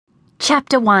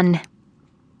Chapter 1.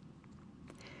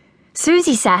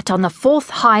 Susie sat on the fourth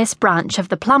highest branch of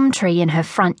the plum tree in her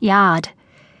front yard.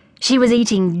 She was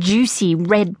eating juicy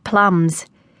red plums.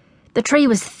 The tree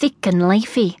was thick and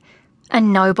leafy,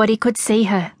 and nobody could see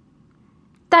her.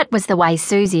 That was the way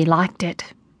Susie liked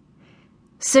it.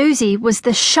 Susie was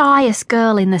the shyest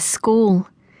girl in the school.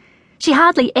 She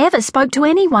hardly ever spoke to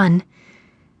anyone.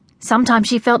 Sometimes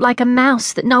she felt like a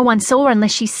mouse that no one saw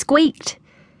unless she squeaked.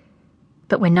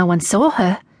 But when no one saw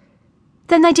her,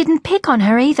 then they didn't pick on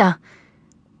her either.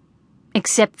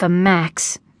 Except for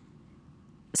Max.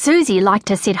 Susie liked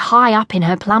to sit high up in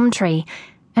her plum tree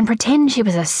and pretend she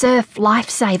was a surf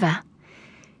lifesaver.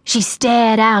 She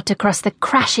stared out across the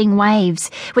crashing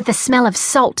waves with the smell of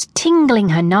salt tingling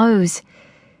her nose.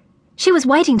 She was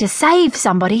waiting to save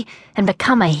somebody and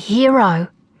become a hero.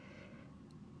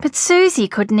 But Susie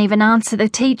couldn't even answer the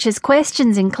teacher's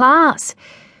questions in class.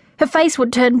 Her face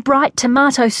would turn bright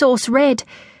tomato sauce red,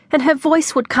 and her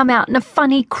voice would come out in a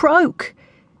funny croak.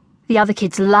 The other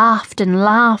kids laughed and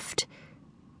laughed.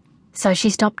 So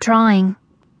she stopped trying.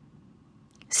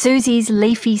 Susie's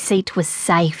leafy seat was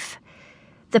safe.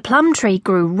 The plum tree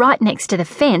grew right next to the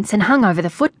fence and hung over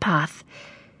the footpath.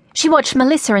 She watched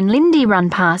Melissa and Lindy run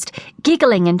past,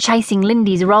 giggling and chasing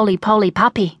Lindy's roly-poly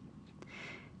puppy.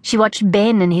 She watched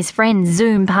Ben and his friends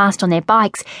zoom past on their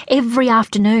bikes every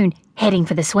afternoon, heading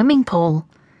for the swimming pool.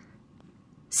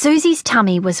 Susie's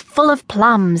tummy was full of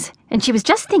plums, and she was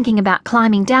just thinking about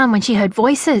climbing down when she heard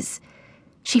voices.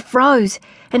 She froze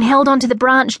and held onto the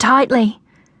branch tightly.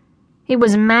 It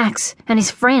was Max and his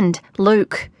friend,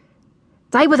 Luke.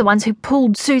 They were the ones who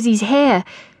pulled Susie's hair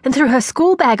and threw her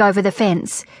school bag over the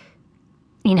fence.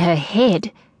 In her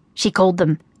head, she called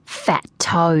them fat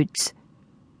toads.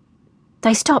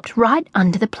 They stopped right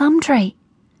under the plum tree.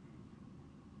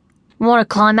 "Want to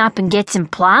climb up and get some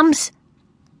plums?"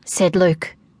 said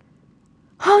Luke.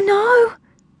 "Oh no,"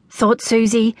 thought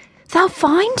Susie. "They'll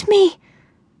find me."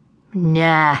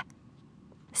 "Nah,"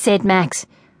 said Max.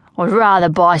 "I'd rather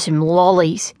buy some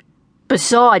lollies.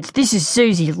 Besides, this is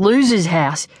Susie Loser's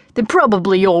house. They're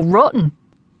probably all rotten."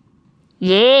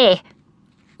 "Yeah,"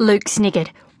 Luke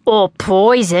sniggered, "or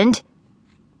poisoned."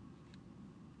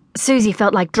 Susie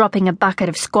felt like dropping a bucket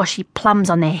of squashy plums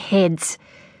on their heads.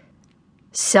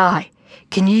 "So,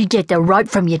 can you get the rope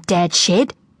from your dad's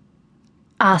shed?"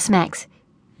 asked Max.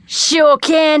 "Sure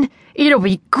can. It'll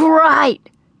be great.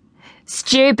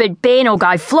 Stupid Ben'll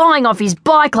go flying off his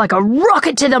bike like a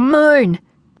rocket to the moon."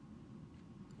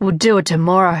 "We'll do it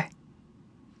tomorrow,"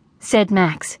 said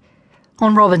Max,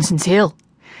 "on Robinson's Hill,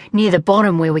 near the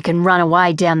bottom where we can run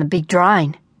away down the big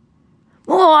drain."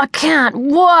 "Oh, I can't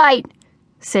wait,"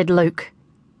 said Luke.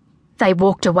 They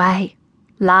walked away,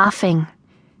 laughing.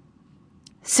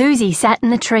 Susie sat in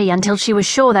the tree until she was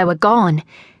sure they were gone.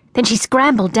 Then she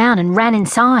scrambled down and ran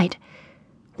inside.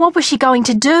 What was she going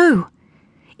to do?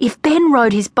 If Ben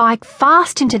rode his bike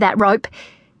fast into that rope,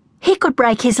 he could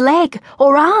break his leg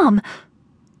or arm,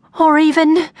 or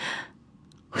even...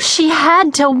 She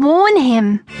had to warn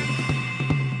him.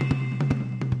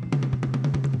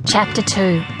 Chapter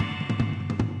 2.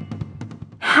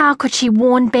 How could she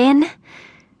warn Ben?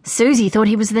 Susie thought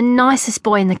he was the nicest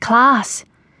boy in the class.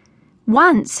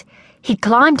 Once, he'd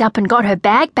climbed up and got her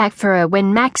bag back for her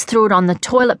when Max threw it on the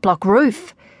toilet block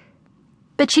roof.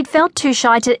 But she'd felt too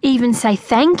shy to even say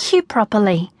thank you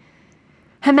properly.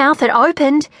 Her mouth had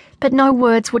opened, but no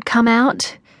words would come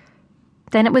out.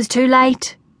 Then it was too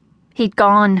late. He'd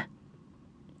gone.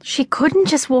 She couldn't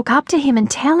just walk up to him and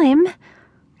tell him.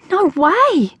 No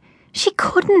way! She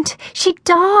couldn't. She'd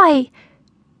die.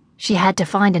 She had to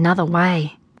find another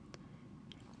way.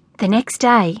 The next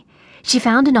day, she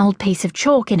found an old piece of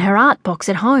chalk in her art box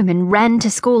at home and ran to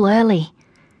school early.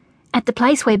 At the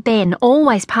place where Ben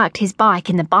always parked his bike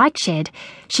in the bike shed,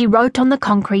 she wrote on the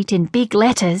concrete in big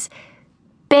letters,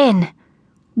 "Ben,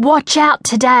 watch out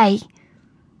today."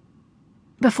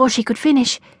 Before she could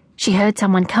finish, she heard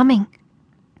someone coming.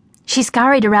 She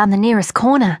scurried around the nearest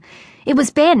corner. It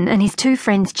was Ben and his two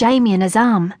friends Jamie and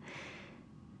Azam.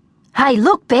 "Hey,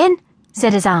 look, Ben,"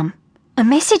 said Azam. "A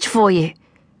message for you."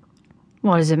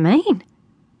 "What does it mean?"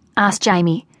 asked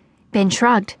Jamie. Ben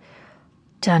shrugged.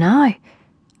 "Dunno.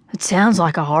 It sounds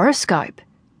like a horoscope."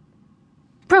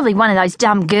 "Probably one of those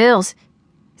dumb girls,"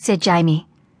 said Jamie.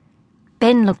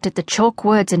 Ben looked at the chalk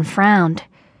words and frowned.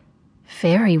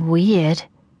 "Very weird,"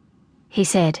 he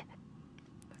said.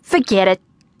 "Forget it,"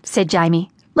 said Jamie.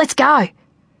 "Let's go."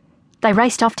 They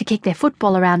raced off to kick their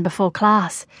football around before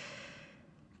class.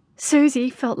 Susie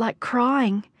felt like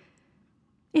crying.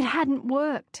 It hadn't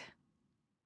worked.